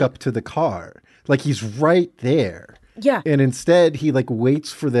walk Right. up to the car. Like, he's right there. Yeah. And instead he like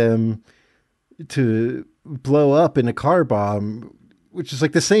waits for them to blow up in a car bomb, which is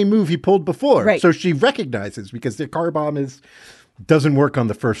like the same move he pulled before. Right. So she recognizes, because the car bomb doesn't work on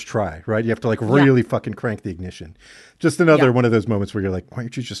the first try, right? You have to like really fucking crank the ignition. Just another one of those moments where you're like, why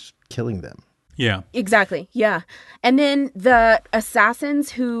aren't you just killing them? Yeah. Exactly. Yeah. And then the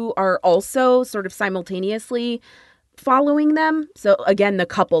assassins who are also sort of simultaneously following them. So again, the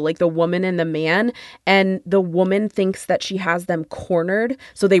couple, like the woman and the man, and the woman thinks that she has them cornered.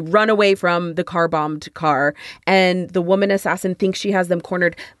 So they run away from the car bombed car, and the woman assassin thinks she has them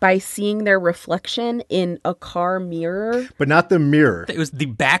cornered by seeing their reflection in a car mirror. But not the mirror. It was the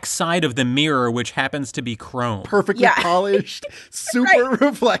backside of the mirror, which happens to be chrome. Perfectly Yeah. polished, super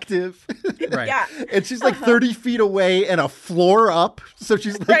reflective. Right. Yeah. And she's like 30 feet away and a floor up. So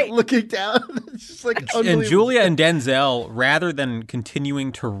she's like Right. looking down. It's just like And unbelievable. Julia and Denzel, rather than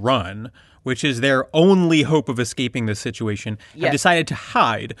continuing to run, which is their only hope of escaping this situation, have Yes. decided to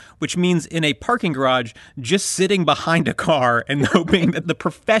hide, which means in a parking garage, just sitting behind a car and hoping that the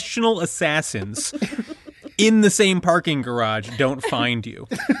professional assassins in the same parking garage don't find you.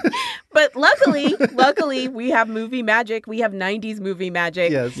 But luckily, we have movie magic. We have 90s movie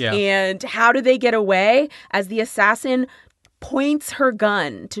magic. Yes. Yeah. And how do they get away? As the assassin points her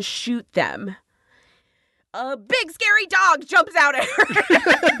gun to shoot them, a big scary dog jumps out at her.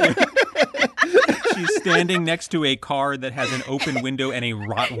 She's standing next to a car that has an open window and a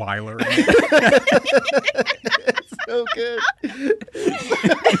Rottweiler in it. So good.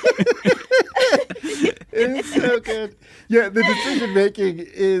 It's so good. Yeah, the decision making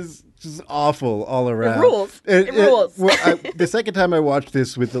is just awful all around. rules. It rules. The second time I watched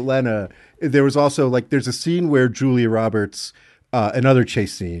this with Elena, there was also like there's a scene where Julia Roberts, another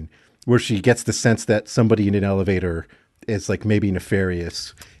chase scene, where she gets the sense that somebody in an elevator is like maybe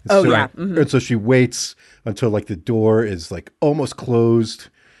nefarious. And yeah. Mm-hmm. And so she waits until like the door is like almost closed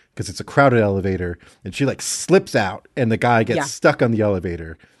because it's a crowded elevator, and she like slips out, and the guy gets Yeah. stuck on the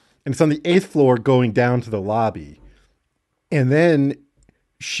elevator, and it's on the 8th floor going down to the lobby, and then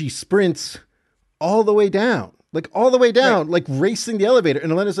she sprints all the way down, like racing the elevator,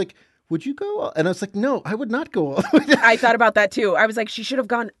 and Elena's like, would you go? And I was like, no, I would not go all the way down. I thought about that too. I was like, she should have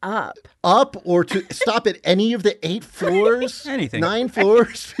gone up. Up or to stop at any of the 8 floors, Anything. 9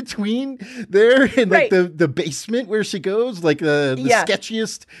 floors between there and like Right. the basement where she goes, like the Yeah.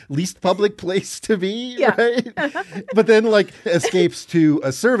 sketchiest, least public place to be, Yeah. right? But then like escapes to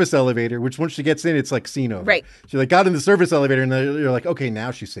a service elevator, which once she gets in, it's like scene over. Right. She like got in the service elevator, and then you're like, okay,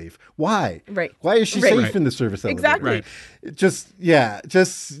 now she's safe. Why? Right. Why is she Right. safe Right. in the service elevator? Exactly. Right. Just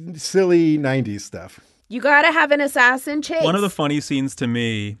silly 90s stuff. You gotta have an assassin chase. One of the funny scenes to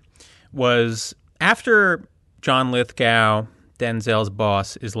me was after John Lithgow, Denzel's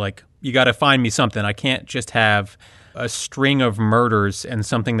boss, is like, you got to find me something. I can't just have a string of murders and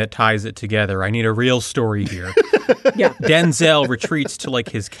something that ties it together. I need a real story here. Yeah. Denzel retreats to like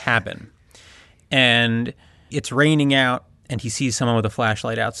his cabin, and it's raining out, and he sees someone with a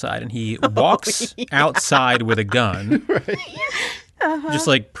flashlight outside, and he walks outside with a gun, just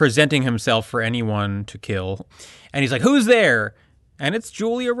like presenting himself for anyone to kill. And he's like, who's there? And it's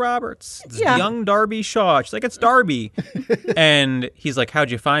Julia Roberts. It's young Darby Shaw. She's like, it's Darby. And he's like,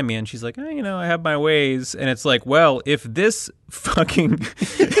 how'd you find me? And she's like, I have my ways. And it's like, well, if this fucking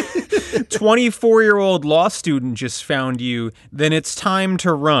 24-year-old law student just found you, then it's time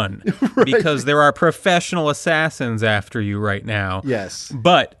to run. Right. Because there are professional assassins after you right now. Yes.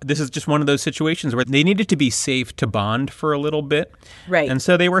 But this is just one of those situations where they needed to be safe to bond for a little bit. Right. And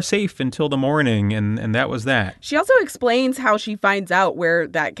so they were safe until the morning, and that was that. She also explains how she finds out where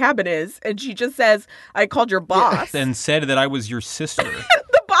that cabin is, and she just says, I called your boss. And said that I was your sister.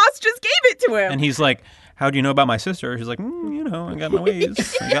 The boss just gave it to him. And he's like, how do you know about my sister? She's like, I got my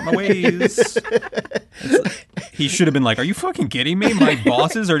ways. I got my ways. He should have been like, are you fucking kidding me? My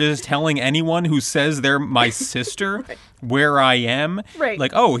bosses are just telling anyone who says they're my sister where I am. Right.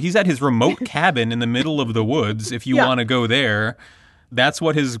 Like, oh, he's at his remote cabin in the middle of the woods if you want to go there. That's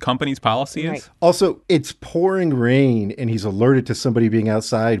what his company's policy is? Right. Also, it's pouring rain, and he's alerted to somebody being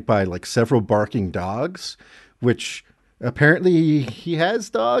outside by like several barking dogs, which apparently he has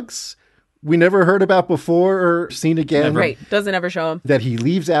dogs we never heard about before or seen again. Right. Doesn't ever show him. That he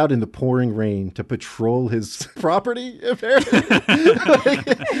leaves out in the pouring rain to patrol his property, apparently.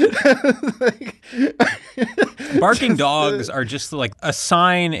 Barking dogs are just like a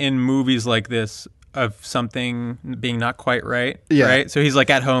sign in movies like this of something being not quite right. Yeah. Right? So he's like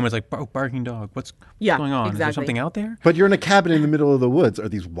at home. It's like, barking dog. What's going on? Exactly. Is there something out there? But you're in a cabin in the middle of the woods. Are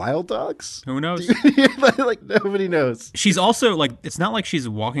these wild dogs? Who knows? Like, nobody knows. She's also like, it's not like she's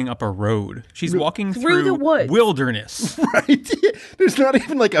walking up a road. She's walking through the woods. Wilderness. Right? There's not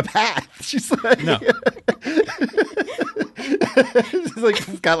even like a path. She's like, No. she's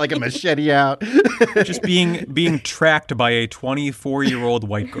like got like a machete out. Just being tracked by a 24-year-old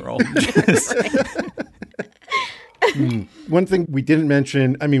white girl. One thing we didn't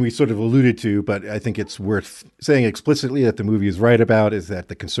mention, I mean, we sort of alluded to, but I think it's worth saying explicitly that the movie is right about, is that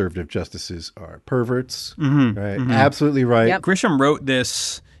the conservative justices are perverts. Mm-hmm. Right? Mm-hmm. Absolutely right. Yep. Grisham wrote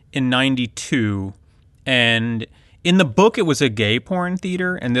this in 92, and in the book it was a gay porn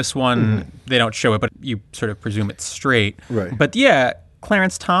theater, and this one, they don't show it, but you sort of presume it's straight. Right. But yeah,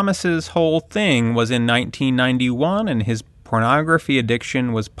 Clarence Thomas's whole thing was in 1991, and his pornography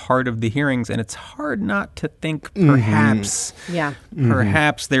addiction was part of the hearings, and it's hard not to think perhaps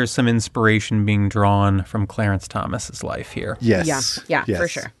there's some inspiration being drawn from Clarence Thomas's life here. Yes. Yeah, Yes. for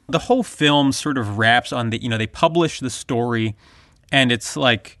sure. The whole film sort of wraps on the, they publish the story, and it's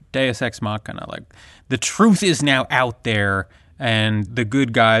like Deus Ex Machina, like the truth is now out there and the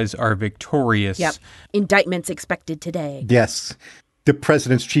good guys are victorious. Yep. Indictments expected today. Yes. The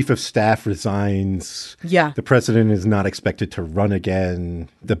president's chief of staff resigns. Yeah. The president is not expected to run again.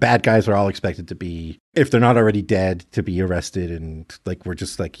 The bad guys are all expected to be, if they're not already dead, to be arrested. And like, we're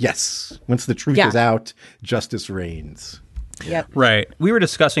just like, yes, once the truth is out, justice reigns. Yep. Right. We were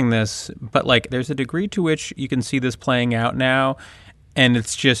discussing this, but like there's a degree to which you can see this playing out now, and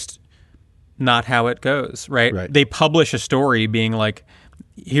it's just not how it goes, right? Right. They publish a story being like,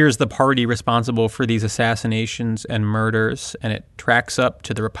 here's the party responsible for these assassinations and murders, and it tracks up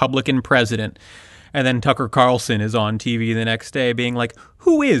to the Republican president. And then Tucker Carlson is on TV the next day being like,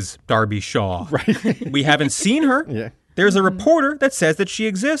 who is Darby Shaw? Right. We haven't seen her. Yeah. There's a reporter that says that she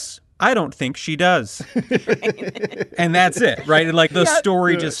exists. I don't think she does. And that's it, right? And like the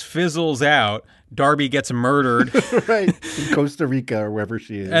story just fizzles out. Darby gets murdered. Right. In Costa Rica or wherever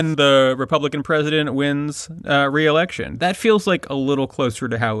she is. And the Republican president wins re-election. That feels like a little closer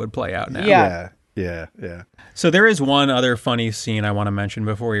to how it would play out now. Yeah. So there is one other funny scene I want to mention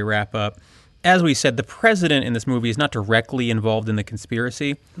before we wrap up. As we said, the president in this movie is not directly involved in the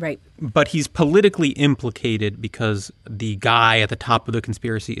conspiracy. Right. But he's politically implicated because the guy at the top of the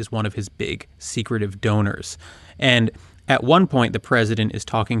conspiracy is one of his big secretive donors. And at one point, the president is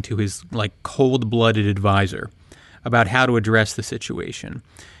talking to his like cold-blooded advisor about how to address the situation.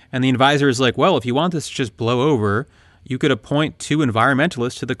 And the advisor is like, well, if you want this to just blow over, you could appoint 2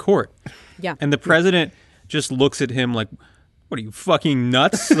 environmentalists to the court. Yeah. And the president just looks at him like, what are you, fucking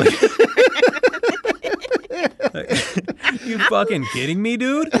nuts? You fucking kidding me,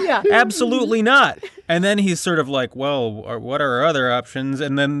 dude? Yeah. Absolutely not. And then he's sort of like, well, what are our other options?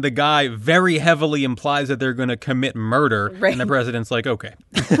 And then the guy very heavily implies that they're going to commit murder. Right. And the president's like, okay.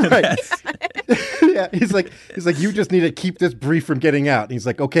 Right. Yeah, he's like, you just need to keep this brief from getting out. And he's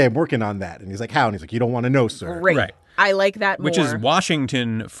like, okay, I'm working on that. And he's like, how? And he's like, you don't want to know, sir. Great. Right. I like that more. Which is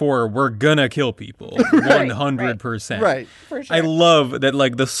Washington for we're gonna kill people. 100%. Right. For sure. I love that,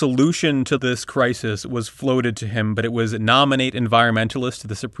 like, the solution to this crisis was floated to him, but it was nominate environmentalists to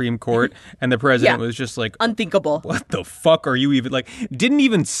the Supreme Court, and the president was just like, unthinkable. what the fuck are you even, like, didn't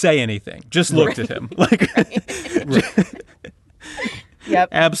even say anything, just looked at him. Like, Yep.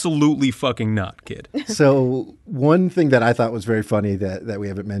 absolutely fucking not, kid. So one thing that I thought was very funny that we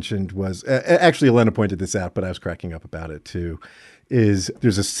haven't mentioned was, actually Elena pointed this out, but I was cracking up about it too, is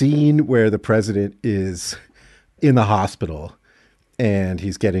there's a scene where the president is in the hospital and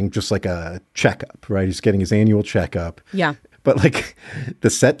he's getting just like a checkup, right? He's getting his annual checkup. Yeah. But like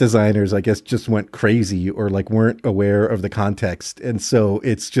the set designers, I guess, just went crazy or like weren't aware of the context. And so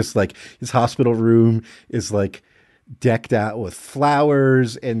it's just like his hospital room is like decked out with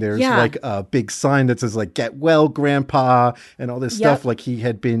flowers, and there's like a big sign that says like "Get well, Grandpa," and all this stuff. Like he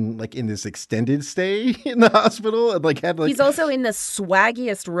had been like in this extended stay in the hospital, and like had like he's also in the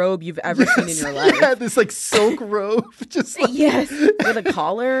swaggiest robe you've ever seen in your life. Yeah, this like silk robe, just like, yes, with a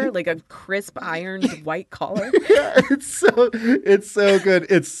collar, like a crisp ironed white collar. Yeah, it's so good.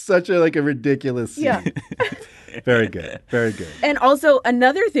 It's such a like a ridiculous scene. Yeah. Very good. Very good. And also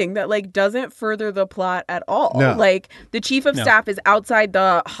another thing that like doesn't further the plot at all. No. Like the chief of staff is outside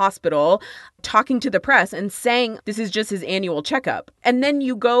the hospital talking to the press and saying this is just his annual checkup. And then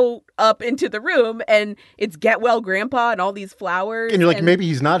you go up into the room and it's "Get well, Grandpa" and all these flowers. And you're like, maybe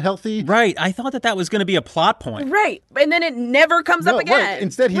he's not healthy. Right. I thought that was going to be a plot point. Right. And then it never comes up again. Right.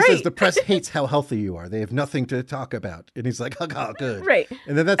 Instead, he says the press hates how healthy you are. They have nothing to talk about. And he's like, oh, good. Right.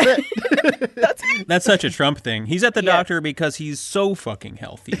 And then that's it. That's such a Trump thing. He's at the doctor because he's so fucking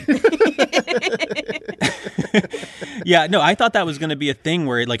healthy. Yeah, no, I thought that was going to be a thing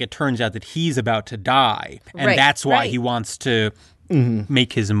where like it turns out that he's about to die, and that's why he wants to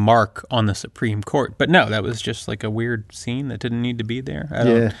make his mark on the Supreme Court. But no, that was just like a weird scene that didn't need to be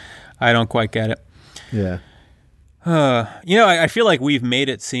there. I don't quite get it. Yeah. I feel like we've made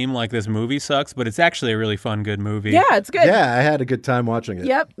it seem like this movie sucks, but it's actually a really fun, good movie. Yeah, it's good. Yeah, I had a good time watching it.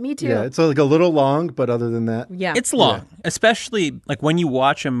 Yep, me too. Yeah, it's like a little long, but other than that. Yeah. It's long, especially like when you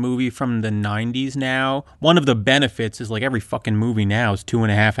watch a movie from the 90s now. One of the benefits is like every fucking movie now is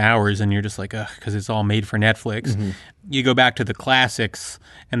 2.5 hours, and you're just like, ugh, because it's all made for Netflix. You go back to the classics,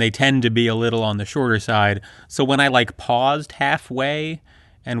 and they tend to be a little on the shorter side. So when I like paused halfway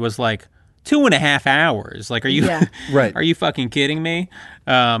and was like, 2.5 hours. Like, are you right? Are you fucking kidding me?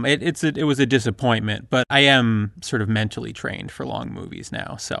 It was a disappointment, but I am sort of mentally trained for long movies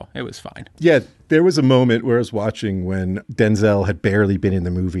now, so it was fine. Yeah, there was a moment where I was watching when Denzel had barely been in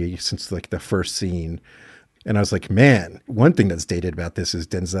the movie since like the first scene. And I was like, man, one thing that's dated about this is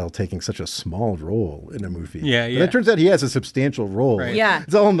Denzel taking such a small role in a movie. Yeah. But it turns out he has a substantial role. Right. Yeah.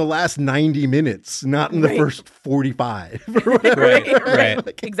 It's all in the last 90 minutes, not in the first 45 or whatever.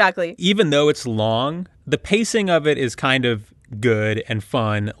 Right. Exactly. Even though it's long, the pacing of it is kind of good and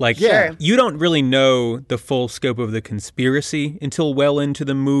fun. Like, you don't really know the full scope of the conspiracy until well into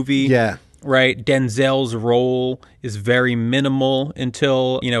the movie. Yeah. Right. Denzel's role is very minimal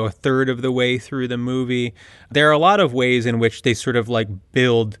until, a third of the way through the movie. There are a lot of ways in which they sort of like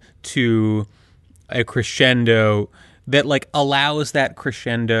build to a crescendo that like allows that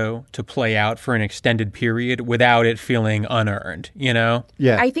crescendo to play out for an extended period without it feeling unearned, Yeah.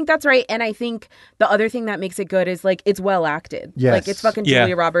 I think that's right. And I think the other thing that makes it good is like it's well acted. Yes. Like it's fucking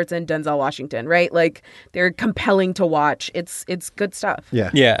Julia Roberts and Denzel Washington, right? Like they're compelling to watch. It's good stuff.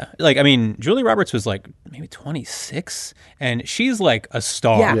 Yeah. Yeah. Like, I mean, Julia Roberts was like maybe 26 and she's like a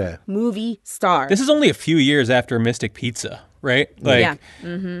star. Yeah. Movie star. This is only a few years after Mystic Pizza, right? Like,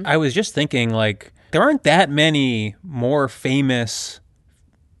 I was just thinking like, there aren't that many more famous,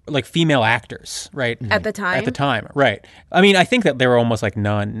 like, female actors, right? At the time? At the time, right. I mean, I think that there are almost, like,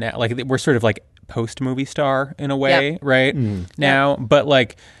 none now. Like, we're sort of, like, post-movie star in a way, right? Now. But,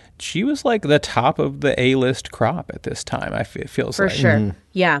 like, she was, like, the top of the A-list crop at this time, it feels For like. sure.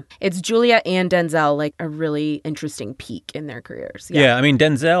 Yeah. It's Julia and Denzel, like, a really interesting peak in their careers. Yeah, I mean,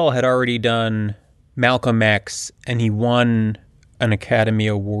 Denzel had already done Malcolm X, and he won an Academy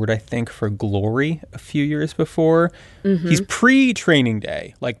Award, I think, for Glory a few years before. He's pre-Training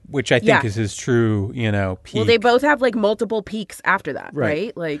Day, like, which I think is his true, peak. Well, they both have like multiple peaks after that,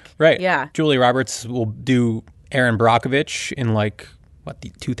 right? Like, right. Yeah. Julia Roberts will do Aaron Brockovich in like the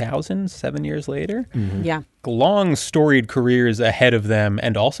 2000s, 7 years later? Mm-hmm. Yeah. Long storied careers ahead of them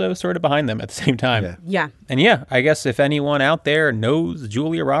and also sort of behind them at the same time. Yeah. Yeah. And yeah, I guess if anyone out there knows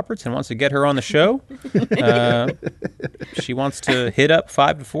Julia Roberts and wants to get her on the show, she wants to hit up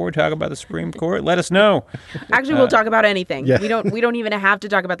 5 to 4, talk about the Supreme Court, let us know. Actually, we'll talk about anything. Yeah. We don't even have to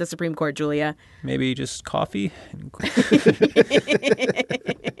talk about the Supreme Court, Julia. Maybe just coffee.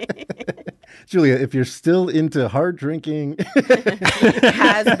 Julia, if you're still into hard drinking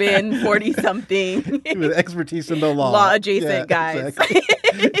Has been 40-something with expertise in the law. law adjacent guys. Exactly.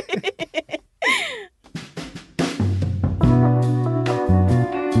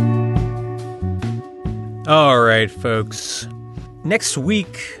 All right, folks. Next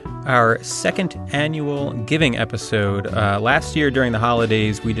week, our second annual giving episode. Last year during the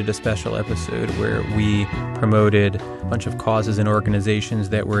holidays, we did a special episode where we promoted a bunch of causes and organizations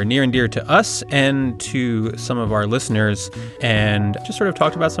that were near and dear to us and to some of our listeners, and just sort of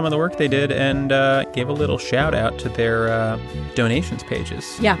talked about some of the work they did and gave a little shout out to their donations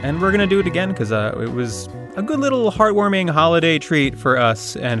pages. Yeah. And we're going to do it again because it was a good little heartwarming holiday treat for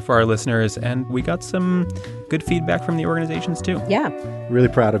us and for our listeners, and we got some good feedback from the organizations too. Yeah. Really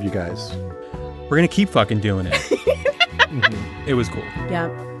proud of you guys. We're going to keep fucking doing it. It was cool. Yeah.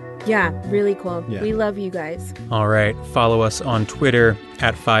 Yeah. Really cool. Yeah. We love you guys. All right. Follow us on Twitter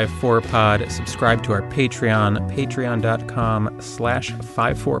at 54pod. Subscribe to our Patreon,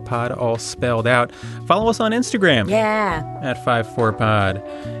 patreon.com/54pod, all spelled out. Follow us on Instagram Yeah. at 54pod.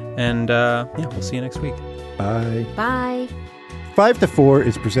 And we'll see you next week. Bye. Bye. 5 to 4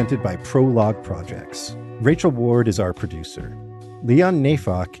 is presented by Prologue Projects. Rachel Ward is our producer. Leon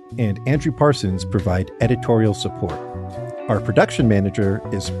Nafok and Andrew Parsons provide editorial support. Our production manager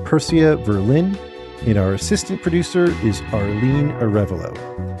is Persia Verlin, and our assistant producer is Arlene Arevalo.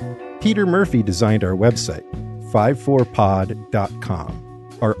 Peter Murphy designed our website, 54pod.com.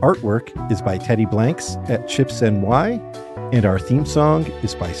 Our artwork is by Teddy Blanks at Chips NY, and our theme song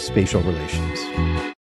is by Spatial Relations.